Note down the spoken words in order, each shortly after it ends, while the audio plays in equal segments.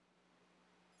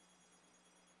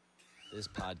This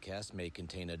podcast may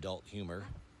contain adult humor,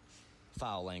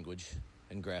 foul language,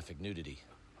 and graphic nudity.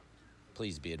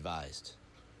 Please be advised.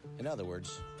 In other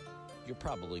words, you're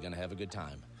probably going to have a good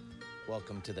time.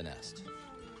 Welcome to The Nest.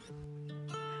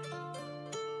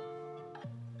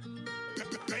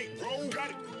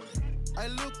 I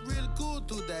look real good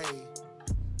today.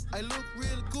 I look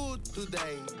real good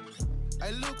today.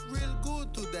 I look real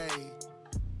good today.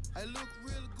 I look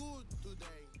real good today.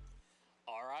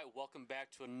 All right, welcome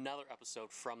back to another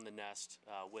episode from The Nest.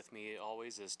 With me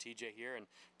always is TJ here, and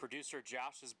producer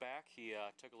Josh is back. He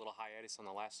took a little hiatus on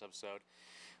the last episode.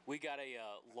 We got a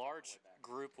large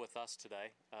group with us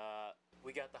today.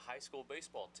 We got the high school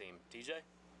baseball team. TJ?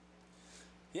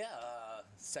 Yeah,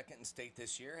 second in state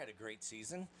this year, had a great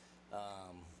season.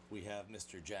 We have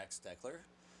Mr. Jack Steckler.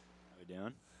 How we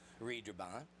doing? Reed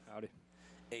Drabant. Howdy.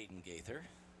 Aiden Gaither.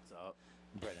 What's up?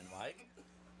 Brennan White.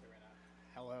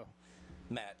 Hello.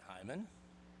 Matt Hyman.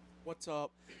 What's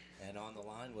up? And on the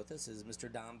line with us is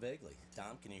Mr. Dom Vagley.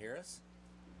 Dom, can you hear us?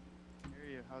 Hear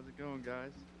you. How's it going,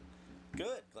 guys?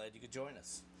 Good. Glad you could join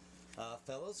us.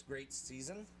 Fellas, great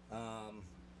season.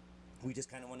 We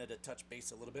just kind of wanted to touch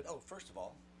base a little bit. Oh, first of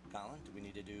all, Colin, do we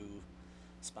need to do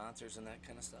sponsors and that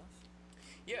kind of stuff?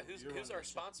 Yeah, who's our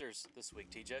sponsors this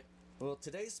week, TJ? Well,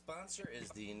 today's sponsor is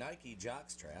the Nike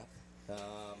Jockstrap,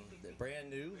 the brand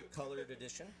new colored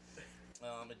edition.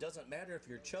 It doesn't matter if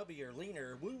you're chubby or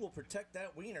leaner, we will protect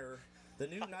that wiener, the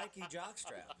new Nike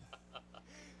Jockstrap.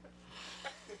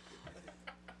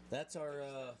 That's our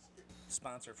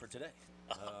sponsor for today.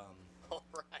 All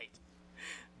right.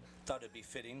 Thought it'd be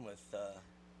fitting with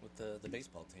the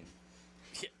baseball team.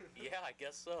 Yeah, I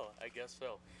guess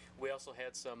so. We also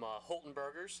had some Holton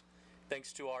burgers,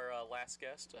 thanks to our last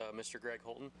guest, Mr. Greg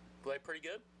Holton. Glad pretty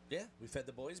good? Yeah, we fed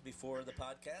the boys before the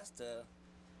podcast.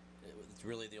 It was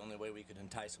really the only way we could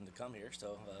entice them to come here,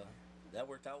 so that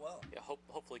worked out well. Yeah,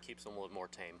 hopefully keeps them a little more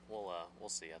tame. We'll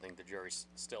see. I think the jury's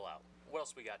still out. What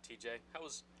else we got, TJ? How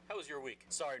was your week?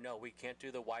 Sorry, no, we can't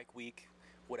do the Wyke week,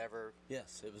 whatever.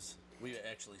 Yes, it was. We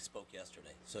actually spoke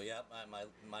yesterday, so yeah,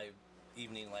 my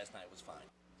evening last night was fine.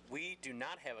 We do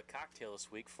not have a cocktail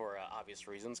this week for obvious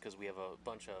reasons, because we have a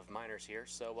bunch of minors here.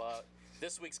 So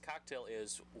this week's cocktail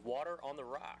is water on the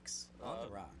rocks. On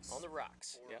the rocks. On the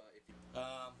rocks. Yep.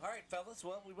 All right, fellas.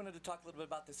 Well, we wanted to talk a little bit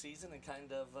about the season and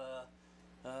kind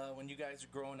of when you guys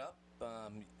were growing up.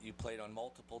 You played on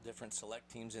multiple different select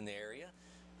teams in the area,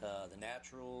 the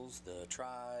Naturals, the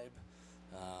Tribe.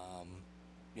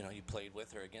 You played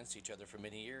with or against each other for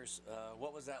many years.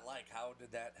 What was that like? How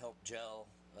did that help gel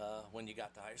when you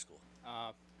got to high school?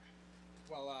 I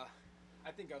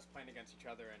think us playing against each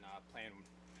other and playing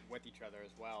with each other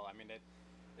as well. I mean, it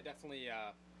definitely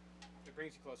it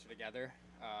brings you closer together.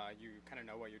 You kind of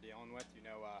know what you're dealing with. You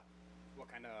know what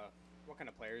kind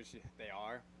of players they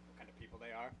are, what kind of people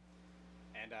they are,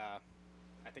 and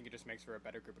I think it just makes for a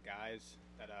better group of guys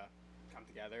that come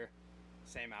together,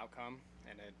 same outcome,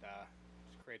 and it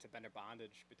just creates a better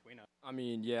bondage between us. I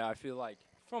mean, yeah, I feel like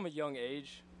from a young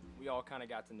age, we all kind of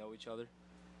got to know each other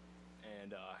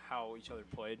and how each other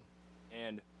played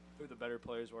and who the better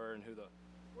players were and who the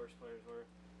worst players were.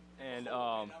 And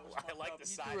I like the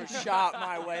side. You threw a shot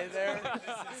my way there.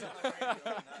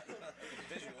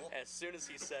 As soon as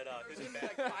he said, "Who's the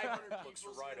bad?" looks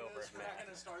right over at We're not Matt.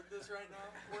 going to start this right now.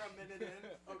 We're a minute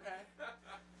in, okay?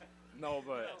 no,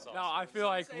 but That's awesome. no, I feel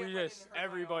like Say we if I just didn't hurt my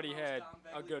everybody elbows, had Tom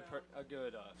a Bagley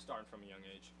good now. starting from a young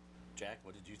age. Jack,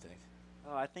 what did you think?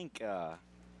 Oh, I think,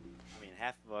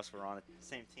 half of us were on the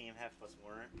same team, half of us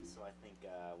weren't. So I think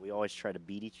we always try to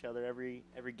beat each other every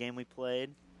game we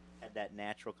played. Had that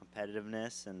natural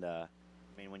competitiveness, and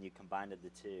when you combined the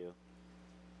two,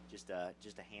 just a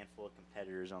handful of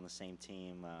competitors on the same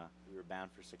team, we were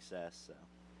bound for success. So.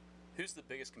 Who's the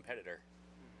biggest competitor?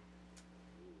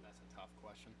 That's a tough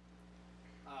question.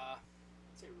 I'd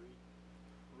say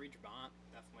Reed Drabant,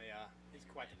 definitely. He's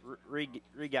quite the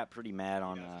Reed got pretty mad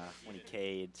on does. when he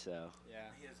K'd, so. Yeah.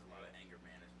 He has a lot of anger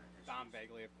management issues. Dom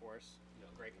Bagley, of course,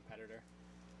 great competitor.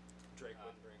 Drake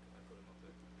Windbrink, I put him up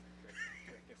there.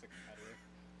 Drake is a competitor.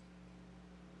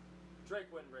 Drake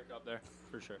wouldn't break up there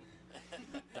for sure.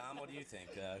 Dom, what do you think?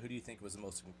 Who do you think was the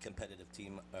most competitive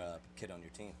kid on your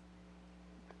team?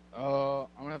 I'm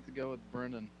gonna have to go with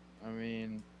Brendan. I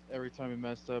mean, every time he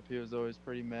messed up, he was always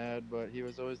pretty mad, but he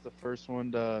was always the first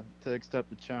one to accept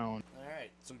the challenge. All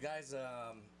right, so guys,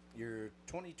 your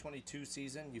 2022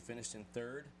 season, you finished in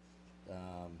third,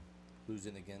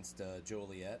 losing against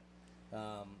Joliet.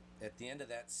 At the end of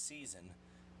that season,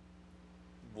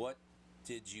 what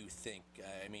did you think?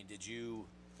 I mean, did you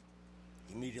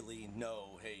immediately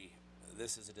know, hey,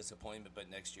 this is a disappointment, but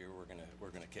next year we're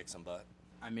gonna kick some butt?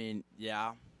 I mean,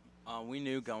 yeah. We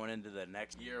knew going into the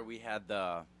next year we had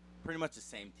pretty much the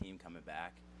same team coming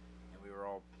back, and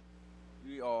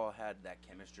we all had that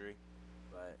chemistry.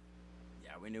 But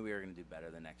yeah, we knew we were going to do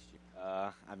better the next year.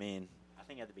 I mean, I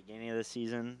think at the beginning of the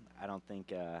season, I don't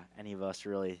think any of us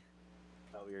really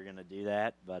thought we were going to do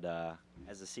that. But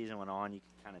as the season went on, you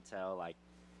could kind of tell, like,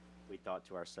 we thought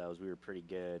to ourselves we were pretty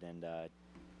good. And,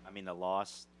 I mean, the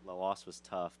loss was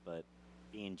tough, but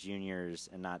being juniors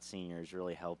and not seniors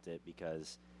really helped it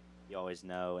because you always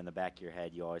know in the back of your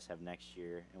head you always have next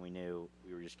year. And we knew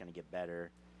we were just going to get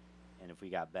better. And if we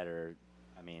got better,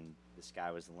 I mean, the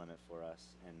sky was the limit for us.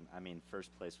 And, I mean,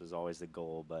 first place was always the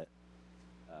goal, but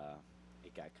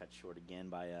it got cut short again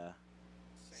by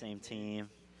same team.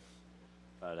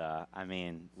 But, I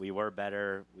mean, we were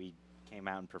better. We came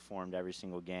out and performed every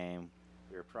single game.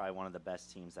 We were probably one of the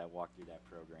best teams that walked through that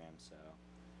program, so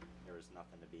there was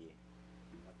nothing to be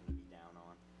down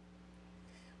on.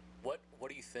 What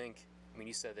do you think? I mean,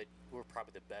 you said that you were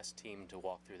probably the best team to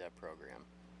walk through that program.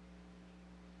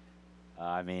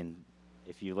 I mean,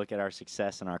 if you look at our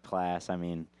success in our class, I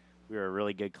mean, we were a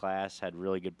really good class, had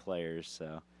really good players.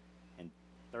 So, and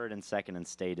third and second in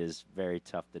state is very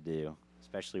tough to do,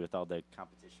 especially with all the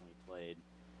competition we played,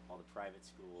 all the private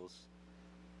schools.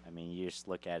 I mean, you just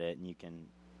look at it and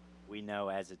we know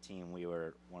as a team we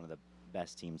were one of the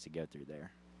best teams to go through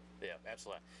there. Yeah,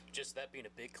 absolutely. Just that being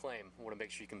a big claim, I want to make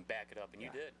sure you can back it up, and you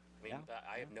did. I mean,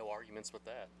 I have no arguments with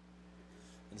that.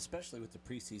 And especially with the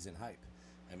preseason hype.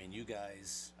 I mean, you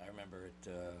guys, I remember at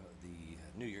the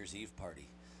New Year's Eve party,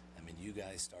 I mean, you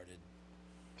guys started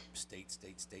state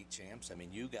champs. I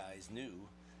mean, you guys knew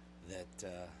that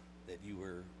that you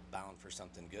were bound for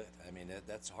something good. I mean,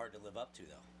 that's hard to live up to,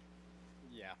 though.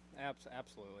 Yeah,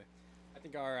 absolutely. I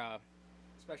think our,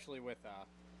 especially with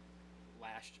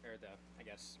I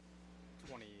guess,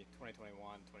 2021,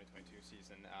 2022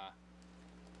 season,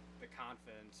 the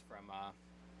confidence from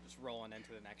just rolling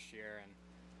into the next year, and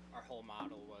our whole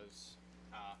model was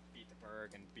beat the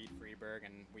Berg and beat Freeburg,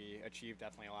 and we achieved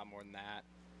definitely a lot more than that.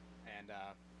 And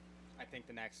I think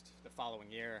the following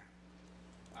year,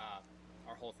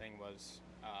 our whole thing was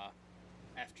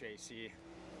FJC,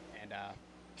 and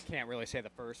can't really say the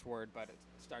first word, but it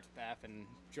starts with F and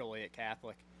Joliet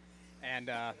Catholic.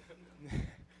 And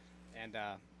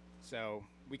so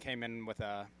we came in with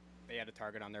they had a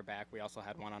target on their back. We also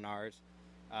had one on ours,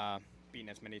 beating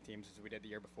as many teams as we did the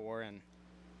year before, and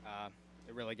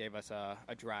it really gave us a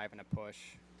drive and a push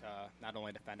to not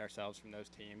only defend ourselves from those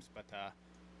teams, but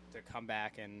to come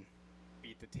back and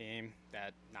beat the team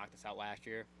that knocked us out last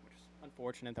year, which is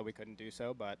unfortunate that we couldn't do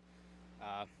so, but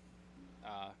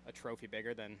a trophy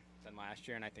bigger than last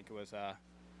year, and I think it was a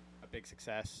big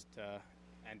success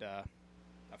and a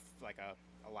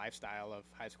lifestyle of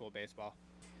high school baseball.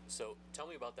 So tell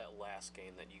me about that last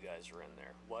game that you guys were in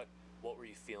there. What were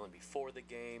you feeling before the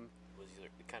game? Was there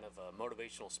kind of a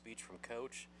motivational speech from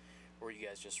coach, or were you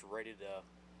guys just ready to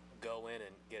go in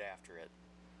and get after it?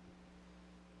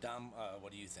 Dom,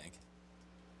 what do you think?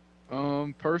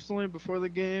 Personally, before the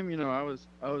game, I was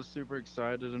super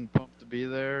excited and pumped to be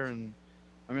there, and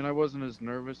I mean, I wasn't as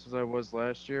nervous as I was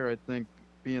last year. I think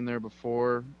being there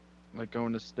before, like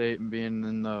going to state and being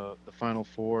in the Final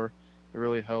Four, it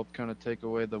really helped kind of take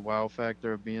away the wow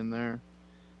factor of being there.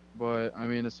 But I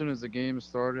mean, as soon as the game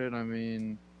started, I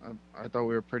mean, I thought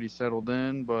we were pretty settled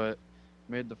in, but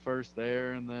made the first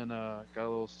there, and then got a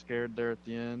little scared there at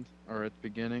the end or at the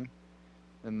beginning,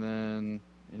 and then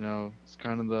it's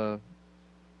kind of the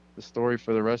story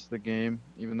for the rest of the game.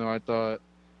 Even though I thought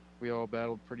we all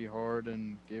battled pretty hard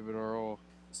and gave it our all.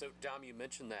 So Dom, you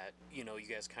mentioned that you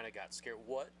guys kind of got scared.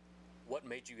 What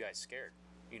made you guys scared?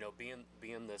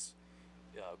 Being this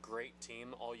great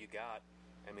team, all you got.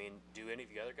 I mean, do any of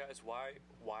the other guys? Why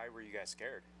were you guys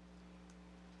scared?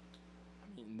 I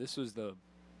mean, this was the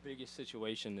biggest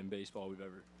situation in baseball we've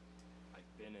ever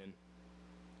been in.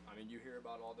 I mean, you hear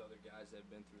about all the other guys that have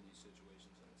been through these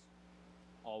situations, and it's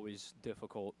always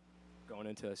difficult going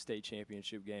into a state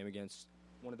championship game against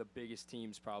one of the biggest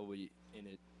teams probably in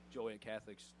it. Joliet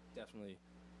Catholic's definitely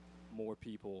more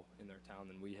people in their town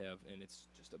than we have, and it's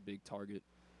just a big target.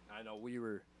 I know we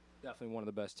were definitely one of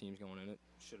the best teams going in it.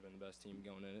 Should have been the best team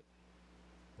going in it.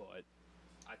 But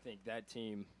I think that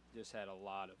team just had a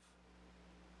lot of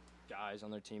guys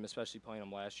on their team, especially playing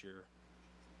them last year.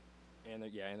 And their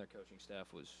coaching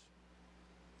staff was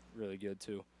really good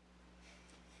too.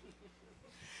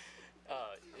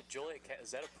 Joliet,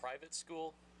 is that a private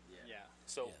school? Yeah.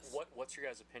 So Yes. what's your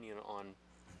guys' opinion on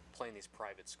playing these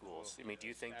private schools? I mean, do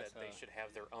you think that they should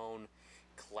have their own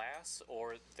class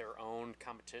or their own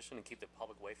competition and keep the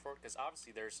public away for it? Because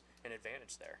obviously there's an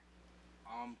advantage there.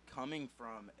 Coming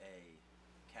from a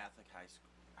Catholic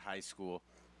high school,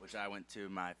 which I went to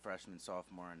my freshman,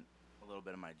 sophomore, and a little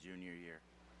bit of my junior year.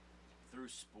 Through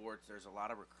sports, there's a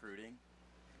lot of recruiting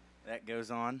that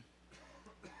goes on.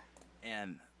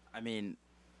 And, I mean,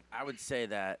 I would say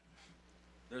that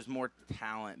there's more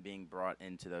talent being brought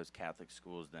into those Catholic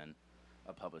schools than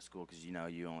a public school because, you know,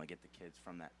 you only get the kids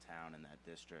from that town and that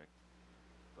district.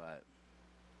 But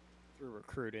Through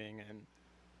recruiting and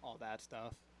all that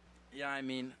stuff. yeah, I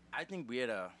mean, I think we had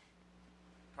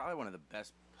probably one of the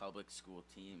best public school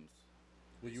teams.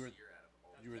 Well, you were this year out of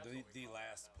all. you were the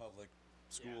last public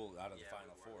school out of the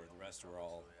Final Four. The rest were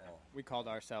all. We called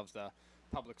ourselves the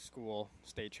public school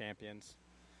state champions,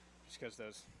 just because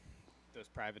those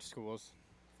private schools,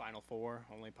 Final Four,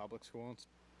 only public school. It's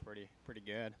pretty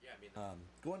good. Yeah, I mean,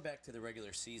 Going back to the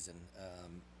regular season,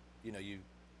 you know, you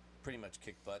pretty much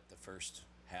kicked butt the first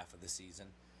half of the season.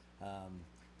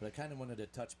 But I kind of wanted to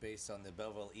touch base on the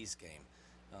Belleville East game.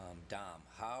 Dom,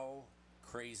 how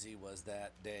crazy was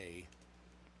that day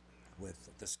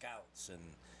with the scouts and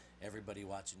everybody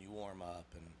watching you warm up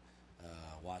and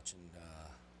watching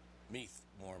me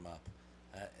warm up?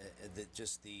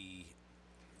 Just the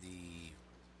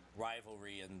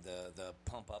rivalry and the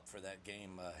pump up for that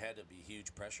game had to be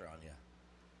huge pressure on you.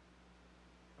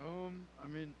 I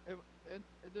mean, it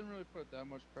didn't really put that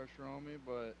much pressure on me,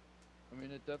 but I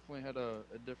mean, it definitely had a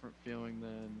different feeling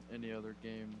than any other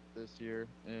game this year,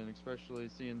 and especially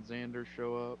seeing Xander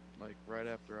show up like right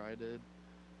after I did,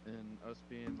 and us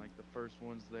being like the first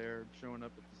ones there, showing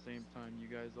up at the same time you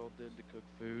guys all did to cook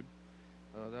food.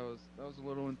 That was a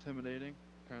little intimidating,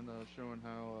 kind of showing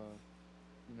how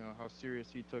how serious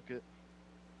he took it.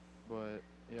 But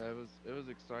yeah, it was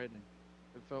exciting.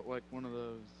 It felt like one of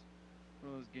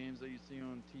those games that you see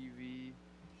on TV,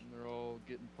 and they're all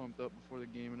getting pumped up before the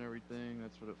game and everything.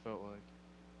 That's what it felt like.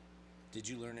 Did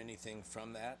you learn anything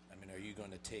from that? I mean, are you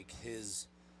going to take his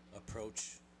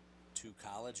approach to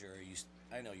college, or are you?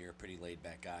 I know you're a pretty laid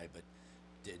back guy, but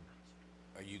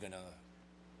are you going to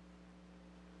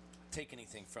take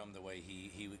anything from the way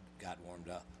he got warmed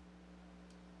up?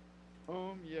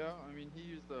 Yeah, I mean, he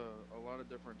used a lot of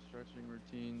different stretching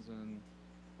routines and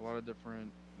a lot of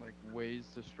different like ways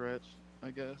to stretch,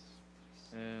 I guess.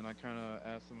 And I kind of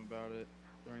asked him about it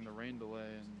during the rain delay,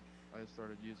 and I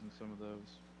started using some of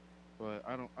those. But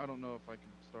I don't know if I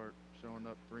can start showing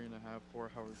up 3.5,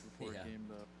 4 hours before Yeah. a game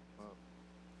to up.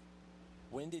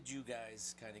 When did you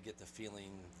guys kind of get the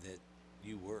feeling that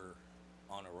you were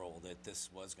on a roll, that this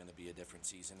was going to be a different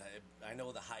season? I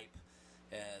know the hype,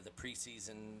 the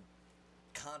preseason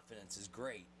confidence is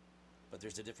great, but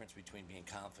there's a difference between being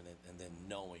confident and then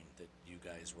knowing that you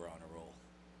guys were on a roll.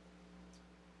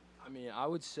 I mean, I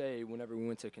would say whenever we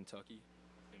went to Kentucky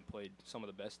and played some of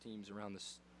the best teams around the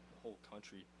whole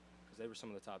country, because they were some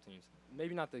of the top teams.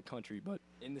 Maybe not the country, but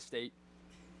in the state,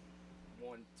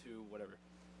 1, 2, whatever.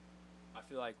 I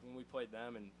feel like when we played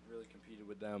them and really competed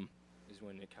with them is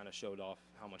when it kind of showed off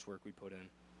how much work we put in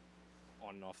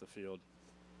on and off the field,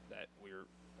 that we were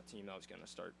a team that was going to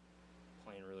start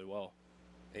playing really well.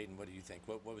 Aiden, what do you think?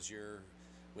 What was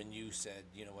when you said,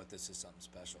 you know what, this is something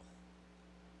special?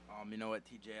 You know what,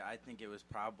 TJ? I think it was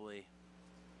probably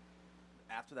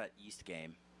after that East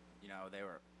game. You know, they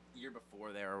were year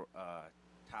before they were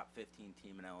top 15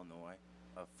 team in Illinois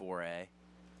of 4A,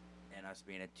 and us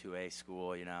being a 2A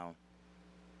school. You know,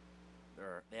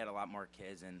 they had a lot more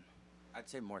kids and I'd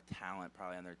say more talent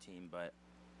probably on their team. But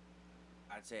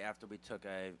I'd say after we took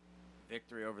a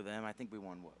victory over them, I think we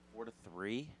won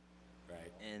 4-3,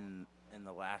 right? In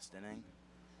the last inning.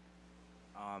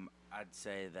 I'd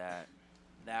say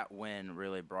that win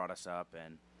really brought us up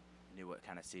and knew what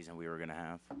kind of season we were going to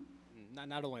have.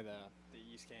 Not only the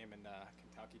East game and the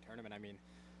Kentucky tournament. I mean,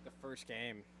 the first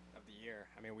game of the year.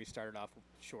 I mean, we started off with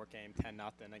a short game,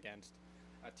 10-0 against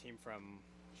a team from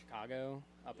Chicago,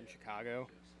 in Chicago,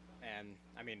 and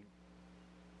I mean,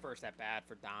 first at bat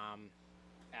for Dom,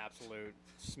 absolute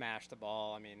smash the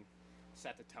ball. I mean,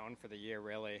 set the tone for the year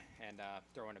really, and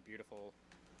throwing a beautiful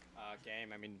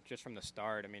game. I mean, just from the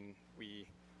start. I mean, we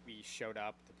showed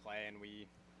up to play, and we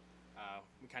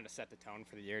kind of set the tone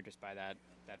for the year just by that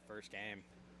first game.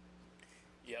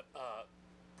 Yep.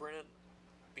 Brennan,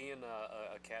 being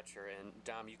a catcher, and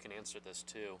Dom, you can answer this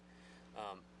too.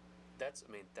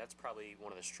 That's probably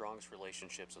one of the strongest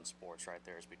relationships in sports right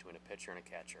there, is between a pitcher and a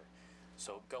catcher.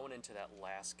 So going into that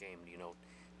last game,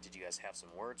 did you guys have some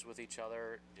words with each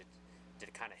other? Did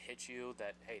it kind of hit you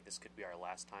that, hey, this could be our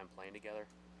last time playing together?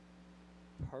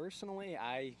 Personally,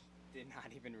 I did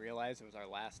not even realize it was our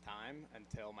last time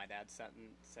until my dad said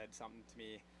something to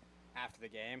me after the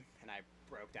game, and I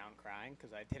broke down crying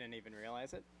because I didn't even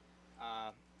realize it.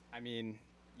 Our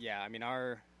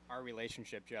our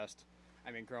relationship just,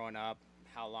 I mean, growing up,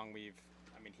 how long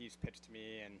he's pitched to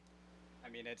me, and I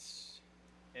mean, it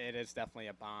is definitely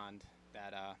a bond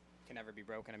that can never be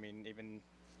broken. I mean,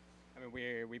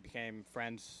 we became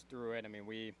friends through it. I mean,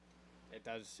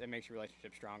 it makes your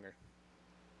relationship stronger.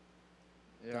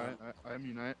 Yeah, I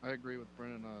mean, I agree with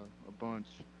Brennan a bunch.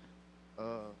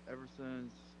 Ever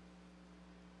since,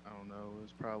 I don't know, it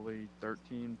was probably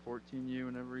 13, 14 U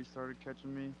whenever he started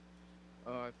catching me.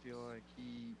 I feel like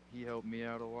he helped me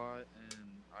out a lot, and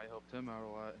I helped him out a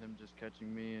lot. Him just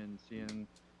catching me and seeing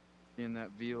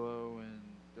that velo and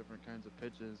different kinds of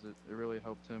pitches, it really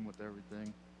helped him with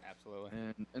everything. Absolutely.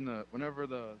 And whenever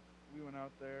we went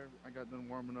out there, I got done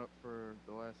warming up for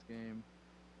the last game,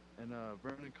 and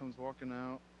Brennan comes walking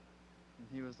out, and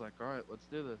he was like, "All right, let's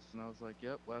do this." And I was like,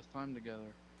 "Yep, last time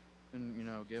together." And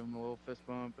gave him a little fist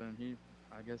bump, and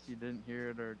I guess he didn't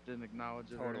hear it or didn't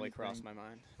acknowledge it. Totally crossed my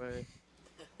mind. But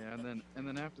yeah, and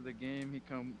then after the game, he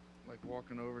come like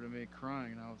walking over to me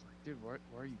crying, and I was like, "Dude, why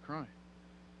are you crying?"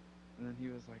 And then he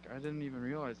was like, "I didn't even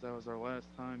realize that was our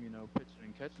last time, pitching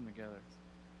and catching together."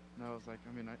 And I was like,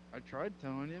 "I mean, I tried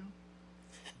telling you."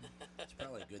 It's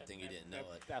probably a good thing you didn't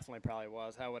know it. Definitely probably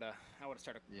was. I would have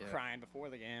started crying before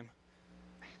the game.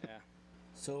 Yeah.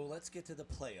 So let's get to the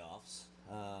playoffs.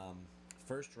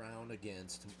 First round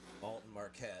against Alton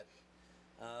Marquette.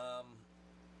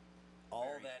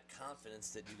 All that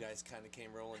confidence that you guys kind of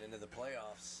came rolling into the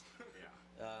playoffs.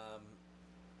 I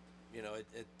don't know,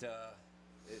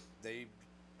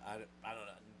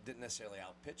 didn't necessarily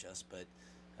outpitch us, but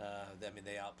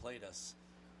they outplayed us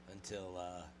until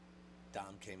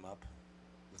Dom came up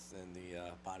within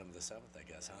the bottom of the seventh, I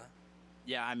guess, huh?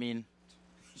 Yeah, I mean,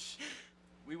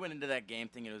 we went into that game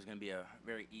thinking it was going to be a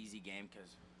very easy game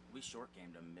because we short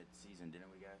gamed them mid-season, didn't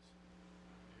we, guys?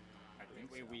 I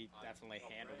think we definitely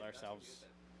handled ourselves.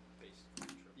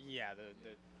 Yeah, the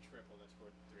triple that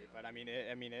scored 3. But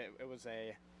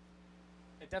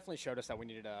it definitely showed us that we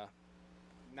needed to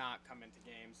not come into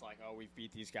games like, oh, we've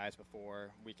beat these guys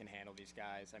before, we can handle these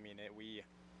guys. I mean, we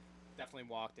definitely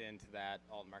walked into that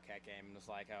Alton Marquette game and was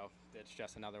like, oh, it's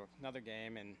just another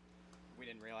game, and we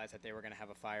didn't realize that they were going to have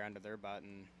a fire under their butt.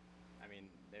 And I mean,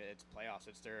 it's playoffs.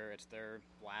 It's their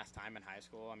last time in high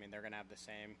school. I mean, they're going to have the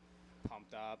same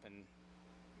pumped up, and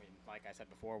I mean, like I said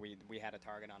before, we had a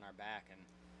target on our back, and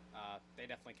they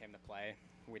definitely came to play.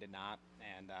 We did not,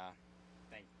 and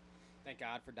thank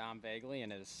God for Dom Vagley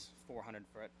and his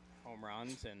 400-foot home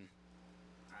runs, and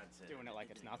I'd say doing it like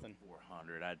it's nothing.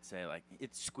 400. I'd say like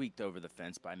it squeaked over the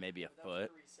fence by maybe a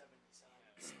foot.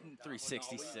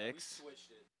 366.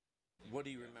 What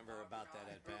do you remember about that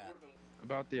at bat?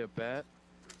 About the at bat?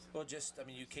 Well,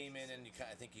 you came in and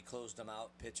I think you closed them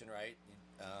out pitching right,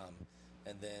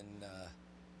 and then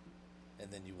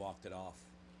you walked it off.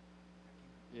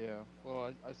 Yeah,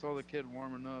 well, I saw the kid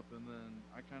warming up, and then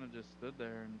I kind of just stood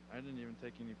there, and I didn't even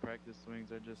take any practice swings.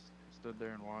 I just stood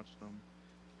there and watched them,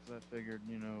 because I figured,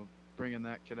 bringing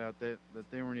that kid out, that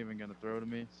they weren't even going to throw to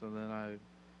me. So then I,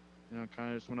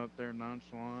 kind of just went up there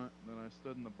nonchalant, and then I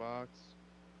stood in the box,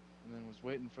 and then was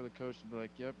waiting for the coach to be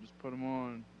like, yep, just put him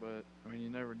on. But, I mean, he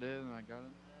never did, and I got in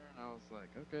there, and I was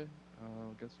like, okay,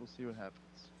 I guess we'll see what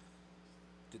happens.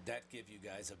 Did that give you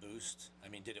guys a boost? I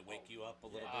mean, did it wake you up a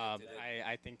little bit?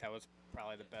 I think that was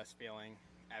probably the best feeling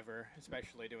ever,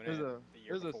 especially doing it the year before.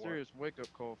 It was a serious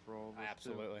wake-up call for all of us,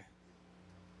 Absolutely.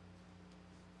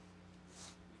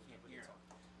 We can't hear.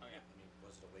 Oh, yeah. I mean,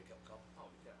 was it a wake-up call? Oh,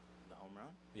 yeah. The home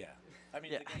run? Yeah. I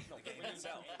mean, the game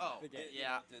itself. Oh,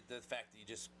 yeah. The fact that you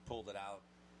just pulled it out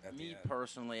at the Me end.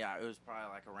 personally, it was probably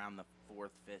like around the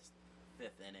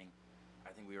fifth inning. I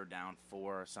think we were down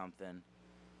 4 or something.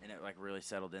 And it like really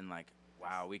settled in like,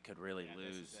 wow, we could really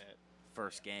lose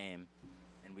first game,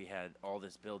 and we had all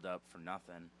this build up for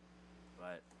nothing.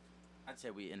 But I'd say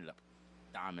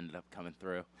Dom ended up coming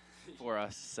through for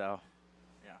us. So,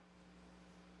 yeah.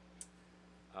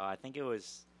 I think it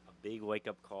was a big wake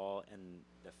up call, and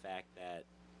the fact that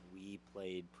we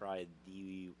played probably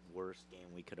the worst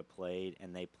game we could have played,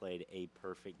 and they played a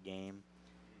perfect game,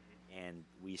 and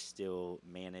we still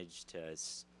managed to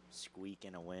squeak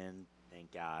in a win.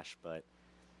 Thank gosh. But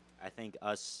I think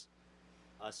us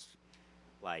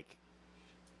like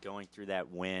going through that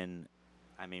win,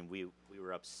 I mean, we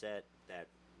were upset that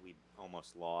we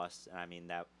almost lost, and I mean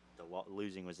that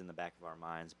losing was in the back of our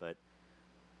minds, but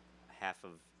half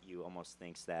of you almost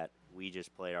thinks that we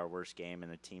just played our worst game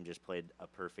and the team just played a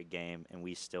perfect game and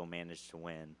we still managed to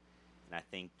win. And I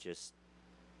think just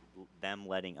them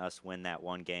letting us win that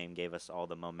one game gave us all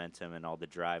the momentum and all the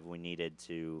drive we needed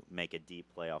to make a deep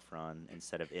playoff run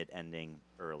instead of it ending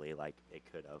early like it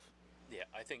could have. Yeah,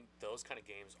 I think those kind of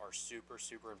games are super,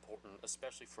 super important,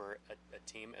 especially for a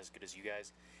team as good as you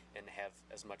guys and have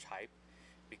as much hype,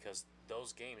 because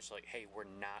those games, like, hey, we're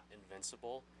not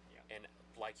invincible. Yeah. And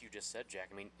like you just said, Jack,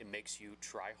 I mean, it makes you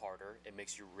try harder. It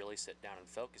makes you really sit down and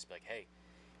focus. Be like, hey,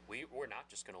 we're not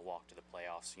just going to walk to the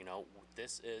playoffs. You know,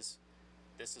 this is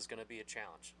going to be a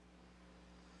challenge.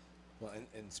 Well,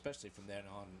 and especially from then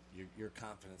on, your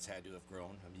confidence had to have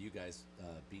grown. I mean, you guys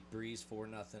beat Breeze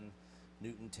 4-0,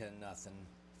 Newton 10-0,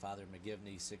 Father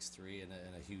McGivney 6-3 in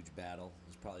a huge battle. It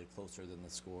was probably closer than the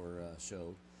score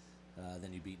showed.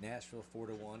 Then you beat Nashville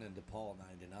 4-1 and DePaul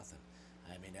 9-0.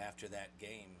 I mean, after that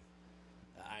game,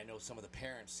 I know some of the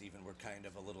parents even were kind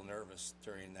of a little nervous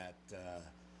during that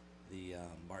the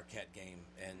Marquette game.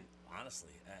 And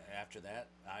honestly, after that,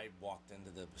 I walked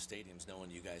into the stadiums knowing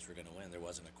you guys were going to win. There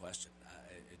wasn't a question.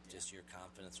 Just your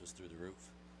confidence was through the roof.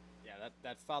 Yeah,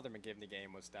 that Father McGivney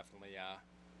game was definitely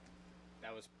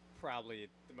that was probably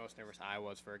the most nervous I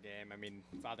was for a game. I mean,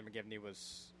 Father McGivney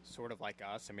was sort of like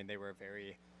us. I mean, they were a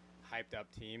very hyped up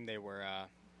team. They were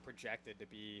projected to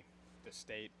be the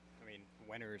state,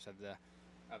 winners of the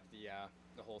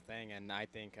whole thing. And I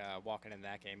think walking into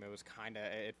that game,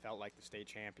 it felt like the state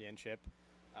championship.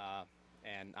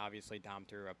 And obviously Dom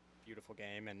threw a beautiful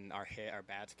game, and our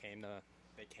bats came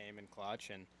in clutch,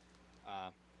 and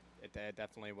it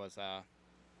definitely was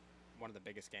one of the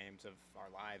biggest games of our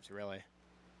lives, really.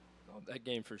 Well, that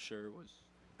game for sure was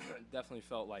definitely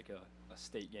felt like a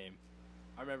state game.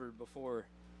 I remember before,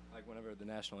 like whenever the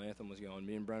national anthem was going,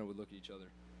 me and Brennan would look at each other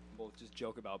and both just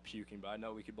joke about puking, but I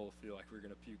know we could both feel like we were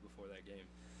going to puke before that game.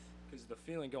 Because the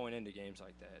feeling going into games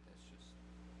like that, it's just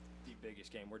the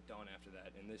biggest game. We're done after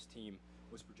that. And this team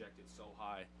was projected so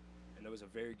high, and there was a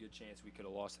very good chance we could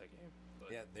have lost that game.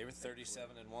 But yeah, they were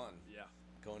 37-1. Yeah.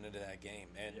 Going into that game.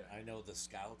 And yeah. I know the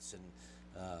scouts and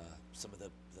some of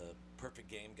the perfect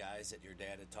game guys that your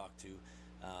dad had talked to,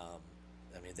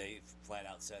 they flat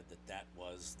out said that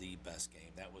was the best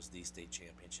game. That was the state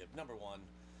championship. Number one,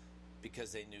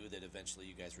 because they knew that eventually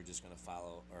you guys were just going to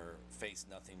follow or face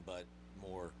nothing but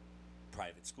more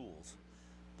private schools.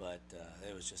 But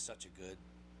it was just such a good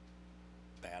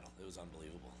battle. It was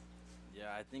unbelievable.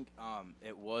 Yeah, I think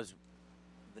it was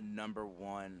the number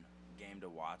one game to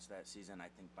watch that season, I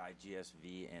think, by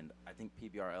GSV, and I think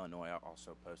PBR Illinois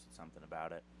also posted something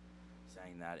about it,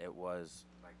 saying that it was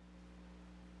like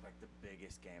the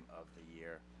biggest game of the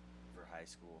year for high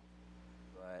school.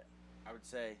 But I would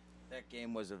say that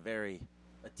game was a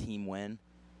team win.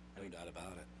 No doubt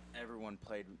about it. Everyone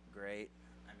played great.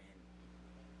 I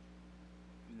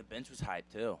mean, the bench was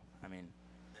hyped too.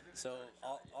 So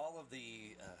all of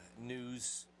the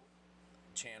news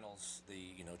channels,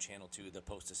 Channel 2, the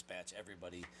Post-Dispatch,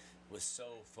 everybody was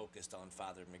so focused on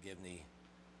Father McGivney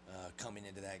coming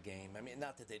into that game. I mean,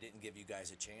 not that they didn't give you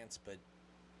guys a chance, but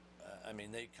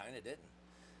they kind of didn't.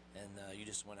 And you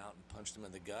just went out and punched them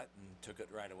in the gut and took it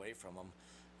right away from them.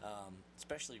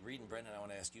 Especially Reed and Brendan, I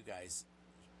want to ask you guys,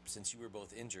 since you were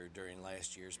both injured during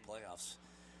last year's playoffs,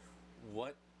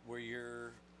 what were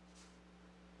your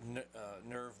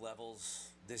nerve levels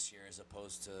this year as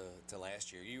opposed to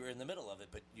last year? You were in the middle of it,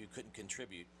 but you couldn't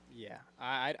contribute. Yeah,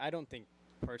 I don't think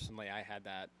personally I had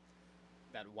that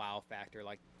wow factor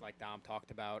like Dom talked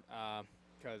about,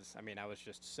 because I was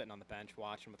just sitting on the bench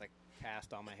watching with a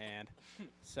cast on my hand.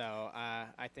 So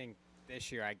I think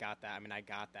this year I got that. I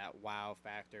got that wow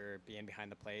factor being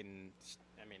behind the plate, and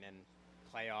in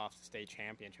playoffs, state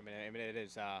championship. It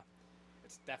is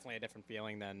it's definitely a different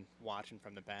feeling than watching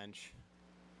from the bench.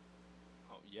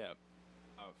 Oh, yeah.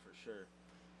 For sure.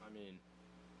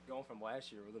 Going from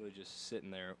last year, we're literally just sitting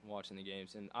there watching the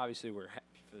games, and obviously we're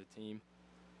happy for the team,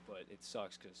 but it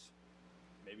sucks because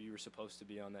maybe you were supposed to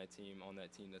be on that team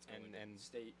that's going to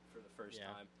state for the first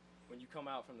time. When you come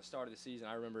out from the start of the season,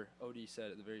 I remember OD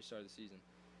said at the very start of the season,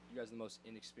 you guys are the most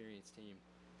inexperienced team.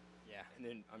 Yeah. And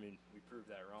then, we proved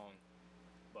that wrong.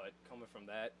 But coming from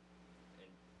that, and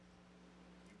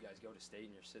you guys go to state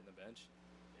and you're sitting on the bench,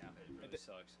 yeah, it really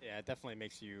sucks. Yeah, it definitely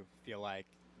makes you feel like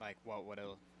what would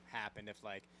have happened if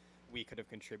we could have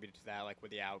contributed to that,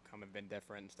 would the outcome have been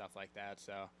different and stuff like that.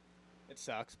 So it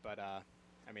sucks, but I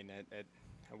think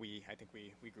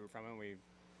we grew from it.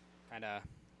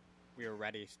 We were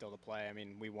ready still to play.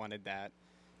 We wanted that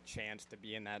chance to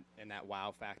be in that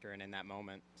wow factor and in that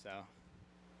moment. So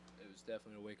it was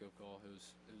definitely a wake up call. It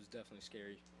was definitely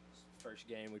scary. First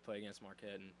game we play against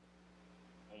Marquette and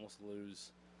almost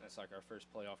lose. That's like our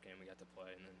first playoff game we got to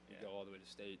play, and then we go all the way to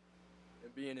state.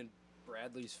 And being in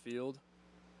Bradley's field,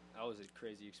 that was a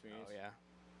crazy experience. Oh, yeah.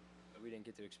 But we didn't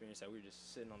get to experience that. We were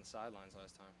just sitting on the sidelines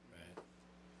last time. Right.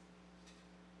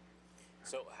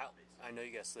 So I know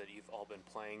you guys said you've all been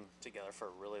playing together for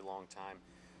a really long time.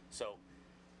 So,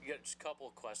 you got just a couple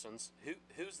of questions.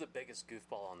 Who's the biggest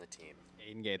goofball on the team?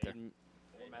 Aiden Gaither.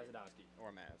 Or Mazadowski.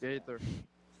 Or Maz. Gaither.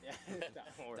 Yeah.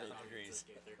 Or Don agrees.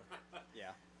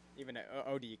 yeah. Even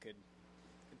OD could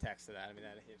attest to that. I mean,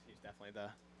 he's definitely the.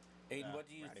 Aiden, what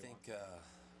do you rowdy think? one.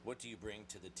 What do you bring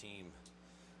to the team?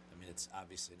 I mean, it's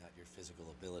obviously not your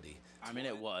physical ability. I mean,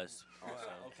 it was. Well,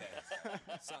 okay.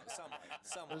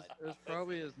 Somewhat. There's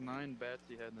probably his 9 bats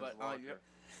he had in his But, locker.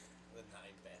 The 9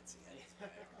 bats he had in his bag.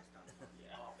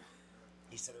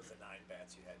 He said it was the 9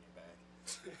 bats you had in your bag.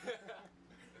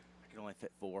 I can only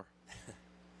fit 4.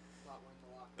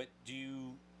 But do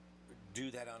you do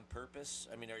that on purpose?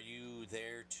 I mean, are you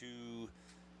there to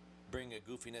bring a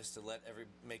goofiness to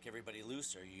make everybody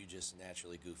loose, or are you just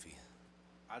naturally goofy?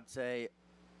 I'd say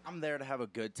I'm there to have a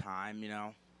good time, you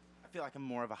know. I feel like I'm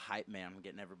more of a hype man. I'm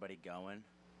getting everybody going.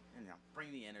 And,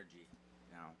 bring the energy,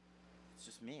 you know. It's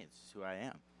just me. It's just who I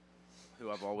am. Who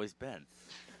I've always been.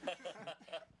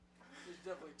 There's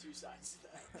definitely two sides to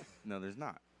that. No, there's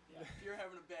not. Yeah. If you're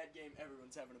having a bad game,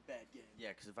 everyone's having a bad game.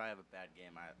 Yeah, because if I have a bad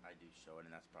game, I do show it,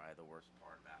 and that's probably the worst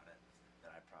part about it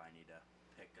that I probably need to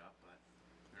pick up. But,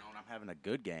 when I'm having a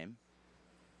good game,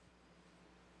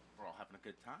 we're all having a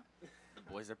good time. The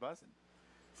boys are buzzing.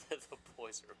 The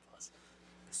boys are buzzing.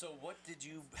 So what do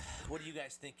you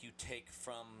guys think you take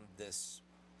from this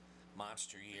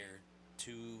monster year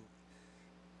to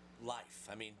life?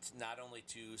 I mean, not only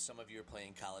to some of you are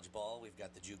playing college ball. We've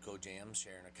got the JUCO Jams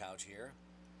sharing a couch here.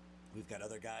 We've got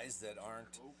other guys that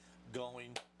aren't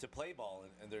going to play ball,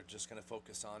 and they're just going to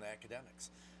focus on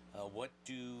academics. What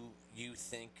do you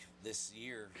think this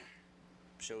year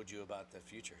showed you about the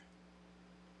future?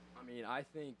 I mean, I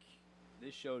think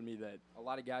this showed me that a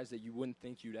lot of guys that you wouldn't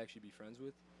think you'd actually be friends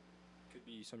with could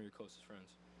be some of your closest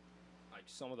friends. Like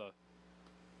some of the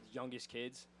youngest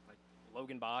kids, like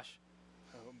Logan Bosch,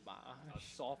 Oh my. a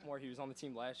sophomore. He was on the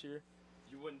team last year.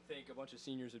 You wouldn't think a bunch of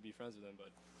seniors would be friends with him, but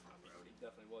I mean, he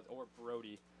definitely was. Or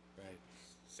Brody. Right.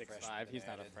 6'5". He's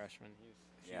not a added. freshman.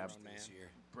 He's Yeah, a grown man. This year.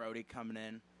 Brody coming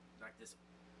in like this.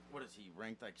 What is he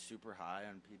ranked like super high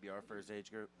on PBR for his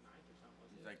age group?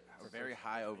 He's like very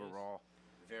high overall,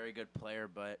 very good player.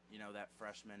 But that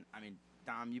freshman. I mean,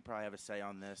 Dom, you probably have a say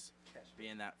on this,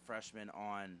 being that freshman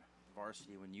on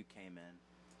varsity when you came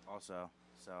in, also.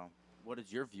 So, what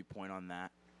is your viewpoint on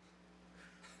that?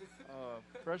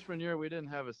 Freshman year, we didn't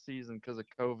have a season because of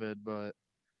COVID, but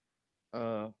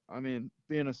I mean,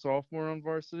 being a sophomore on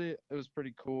varsity, it was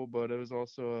pretty cool. But it was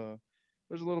also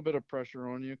there's a little bit of pressure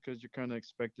on you because you're kind of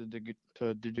expected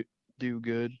to do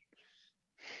good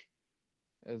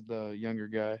as the younger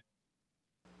guy.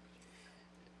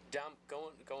 Dom,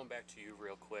 going back to you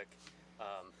real quick,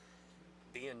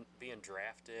 being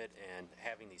drafted and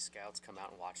having these scouts come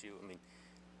out and watch you. I mean,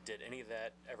 did any of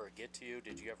that ever get to you?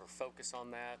 Did you ever focus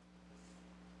on that?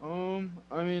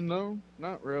 I mean, no,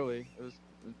 not really. It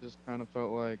just kind of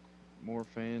felt like more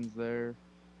fans there,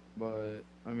 but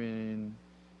I mean,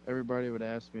 everybody would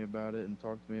ask me about it and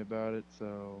talk to me about it.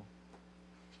 So,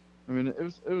 I mean,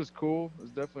 it was cool. It was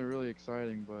definitely really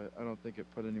exciting, but I don't think it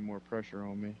put any more pressure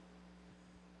on me.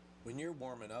 When you're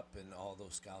warming up and all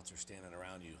those scouts are standing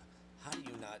around you, how do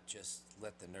you not just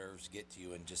let the nerves get to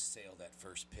you and just sail that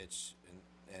first pitch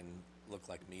and look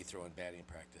like me throwing batting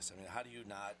practice? I mean,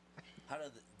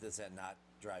 does that not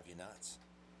drive you nuts?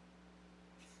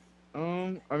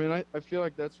 I mean, I feel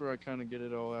like that's where I kind of get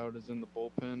it all out is in the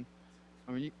bullpen.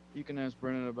 I mean, you can ask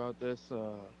Brennan about this.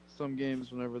 Some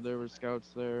games, whenever there were scouts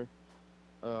there,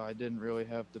 I didn't really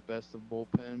have the best of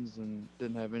bullpens and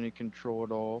didn't have any control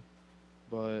at all.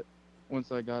 But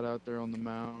once I got out there on the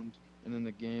mound and in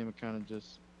the game, it kind of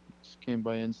just came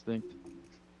by instinct.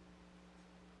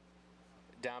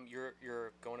 Dom, you're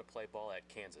going to play ball at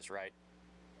Kansas, right?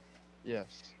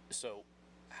 Yes. So,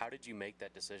 how did you make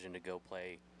that decision to go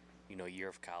play, a year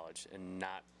of college and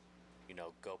not,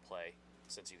 go play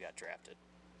since you got drafted?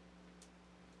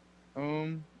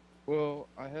 Well,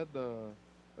 I had a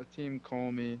team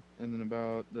call me in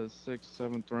about the 6th,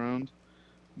 7th round,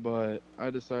 but I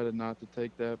decided not to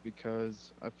take that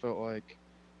because I felt like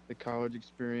the college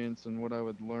experience and what I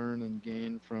would learn and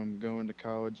gain from going to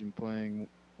college and playing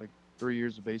like 3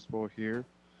 years of baseball here,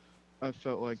 I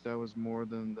felt like that was more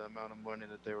than the amount of money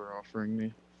that they were offering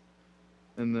me.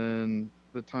 And then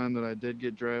the time that I did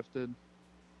get drafted,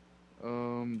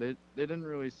 they didn't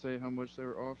really say how much they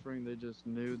were offering. They just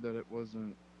knew that it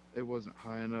wasn't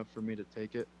high enough for me to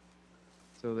take it.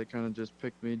 So they kind of just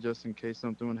picked me just in case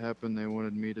something would happen. They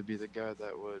wanted me to be the guy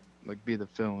that would be the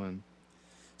fill-in.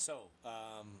 So,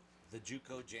 the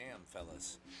JUCO Jam,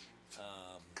 fellas.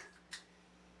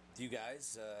 Do you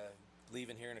guys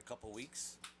leaving here in a couple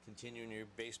weeks, continuing your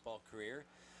baseball career.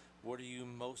 What are you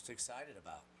most excited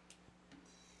about?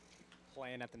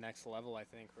 Playing at the next level, I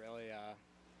think. Really,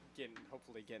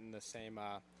 hopefully getting the same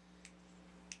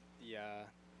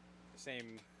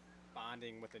same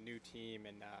bonding with a new team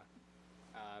and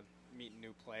meeting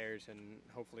new players and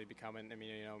hopefully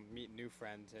meeting new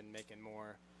friends and making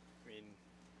more.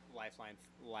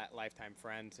 Lifetime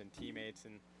friends and teammates,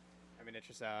 and it's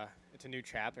just it's a new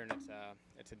chapter, and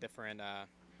it's a different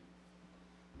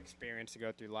experience to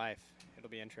go through life. It'll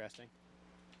be interesting.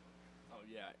 Oh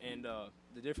yeah, and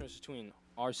the difference between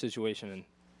our situation and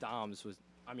Dom's was,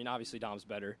 obviously Dom's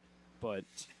better, but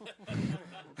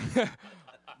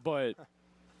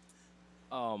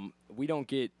we don't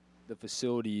get the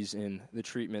facilities and the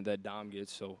treatment that Dom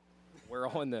gets, so we're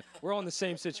all in the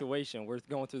same situation. We're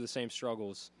going through the same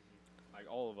struggles, like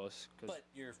all of us. But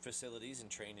your facilities and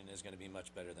training is going to be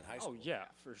much better than high school. Oh yeah,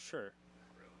 for sure.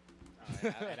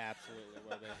 It absolutely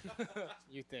will be.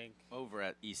 You think? Over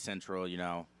at East Central,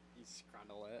 East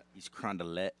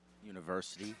Crondelet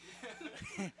University.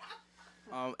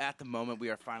 At the moment, we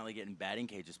are finally getting batting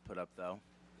cages put up, though.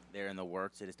 They're in the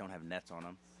works. They just don't have nets on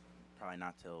them. Probably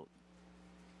not till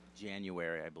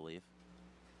January, I believe.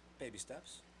 Baby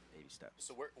steps. Baby steps.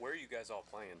 So where are you guys all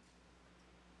playing?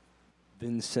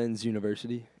 Vincennes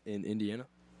University in Indiana.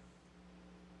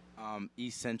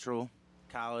 East Central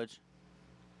College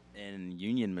in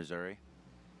Union, Missouri.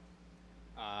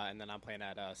 And then I'm playing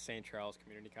at St. Charles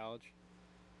Community College.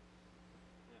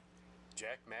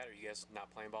 Jack, Matt, are you guys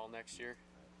not playing ball next year?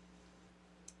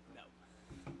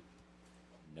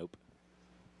 Nope.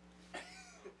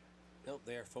 Nope,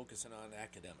 they are focusing on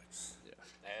academics. Yeah.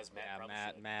 As Matt probably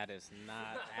said. Matt is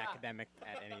not academic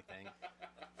at anything.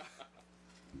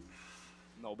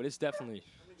 No, but it's definitely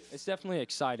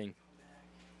exciting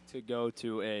to go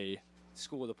to a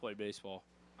school to play baseball.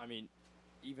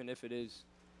 Even if it is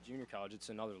junior college, it's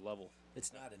another level.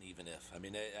 It's not an even if.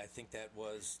 I think that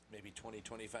was maybe 20,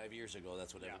 25 years ago.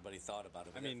 That's what everybody thought about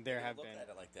it. But there they have don't been look at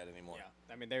it like that anymore.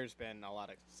 Yeah, there's been a lot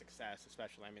of success,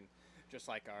 especially. Just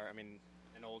like an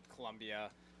old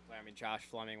Columbia. Josh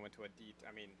Fleming went to a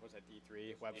was that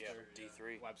D3? Webster. Yeah,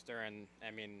 D3. Webster, and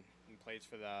plays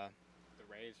for the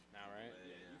Rays now, right?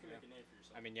 Yeah, you can make a name for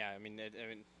yourself.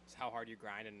 It's how hard you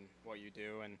grind and what you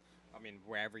do, and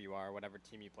wherever you are, whatever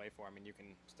team you play for, you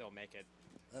can still make it.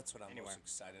 That's what I'm anywhere. most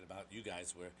excited about. You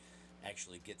guys will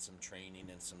actually get some training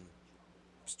and some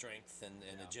strength and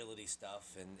agility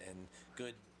stuff and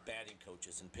good batting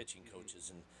coaches and pitching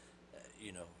coaches, and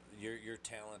your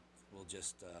talent will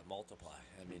just multiply.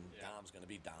 Dom's going to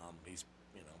be Dom. He's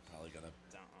probably going to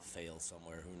fail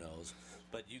somewhere. Who knows?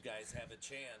 But you guys have a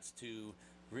chance to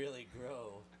really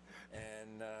grow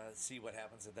and see what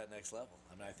happens at that next level.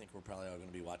 I think we're probably all going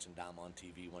to be watching Dom on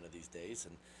TV one of these days,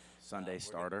 and Sunday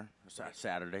starter,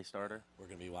 Saturday starter. We're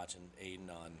going to be watching Aiden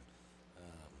on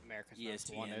America's ESPN.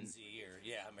 Most Wanted.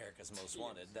 America's Most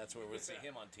Wanted. That's where we'll see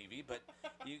him on TV. But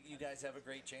you guys have a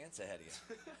great chance ahead of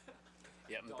you.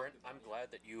 Yeah, Brent, I'm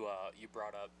glad that you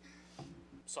brought up.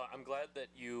 So I'm glad that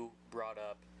you brought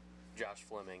up Josh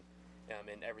Fleming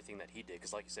and everything that he did,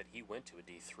 because like you said, he went to a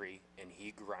D3 and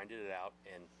he grinded it out,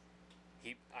 and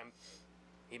he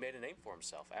made a name for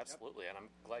himself. Absolutely, and I'm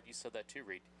glad you said that too,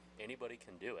 Reed. Anybody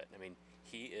can do it.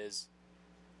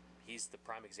 He's the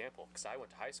prime example, because I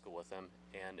went to high school with him,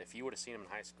 and if you would have seen him in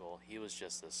high school, he was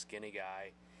just a skinny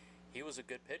guy. He was a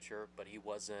good pitcher, but he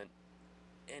wasn't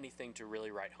anything to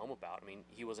really write home about.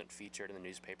 He wasn't featured in the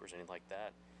newspapers or anything like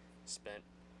that. Spent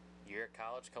a year at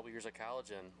college, a couple years at college,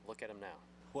 and look at him now.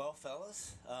 Well,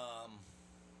 fellas, I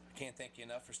can't thank you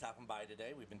enough for stopping by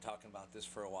today. We've been talking about this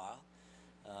for a while.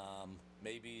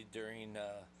 Maybe during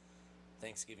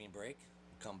Thanksgiving break,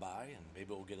 we'll come by, and maybe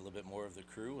we'll get a little bit more of the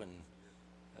crew and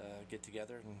get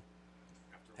together and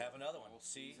have another one.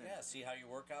 See how your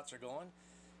workouts are going.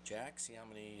 Jack, see how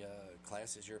many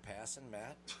classes you're passing.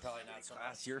 Matt, probably not so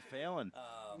much. You're failing.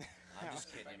 I'm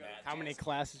just kidding you, Matt. How many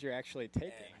classes you're actually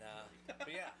taking? And, but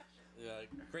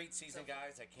great season,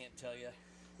 guys. I can't tell you.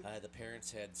 The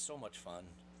parents had so much fun.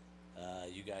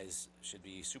 You guys should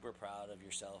be super proud of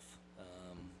yourself.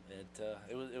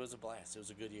 It was a blast. It was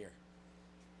a good year.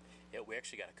 Yeah, we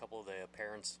actually got a couple of the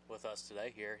parents with us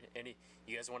today here.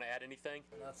 You guys want to add anything?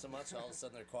 Not so much. All of a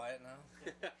sudden they're quiet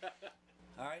now.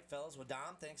 All right, fellas. Well,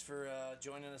 Dom, thanks for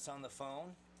joining us on the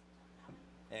phone.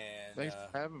 And Thanks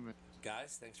for having me.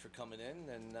 Guys, thanks for coming in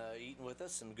and eating with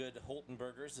us. Some good Holton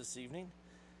burgers this evening.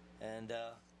 And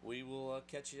we will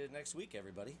catch you next week,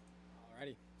 everybody.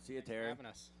 Alrighty. See you, Thanks for Terry. having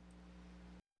us.